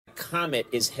comet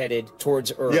is headed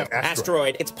towards Earth. Yeah,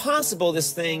 asteroid. It's possible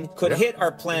this thing could hit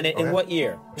our planet in what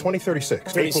year?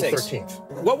 2036, April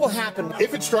 13th. What will happen?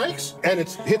 If it strikes and it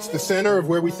hits the center of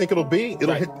where we think it'll be,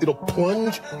 it'll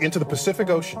plunge into the Pacific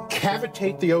Ocean,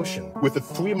 cavitate the ocean with a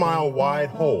 3-mile wide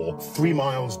hole, 3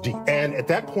 miles deep. And at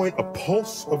that point, a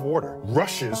pulse of water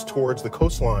rushes towards the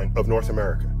coastline of North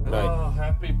America. Right. Oh,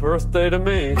 happy birthday to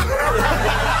me.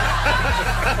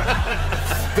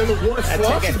 Then the water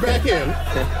sloshes back in,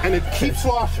 and it keeps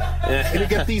sloshing. And you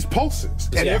get these pulses.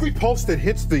 And every pulse that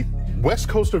hits the west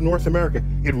coast of North America,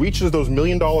 it reaches those $1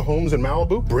 million homes in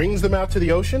Malibu, brings them out to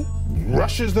the ocean,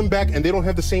 rushes them back, and they don't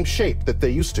have the same shape that they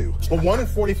used to. It's a 1 in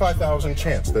 45,000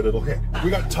 chance that it'll hit.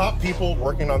 We got top people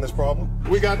working on this problem.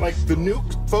 We got like the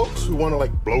nuke folks who want to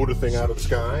like blow the thing out of the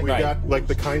sky. We got like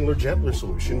the kindler, gentler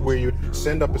solution where you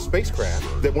send up a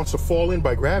spacecraft that wants to fall in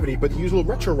by gravity, but use little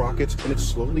retro rockets and it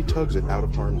slowly tugs it out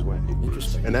of harm's way.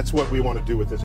 Interesting. And that's what we want to do with this.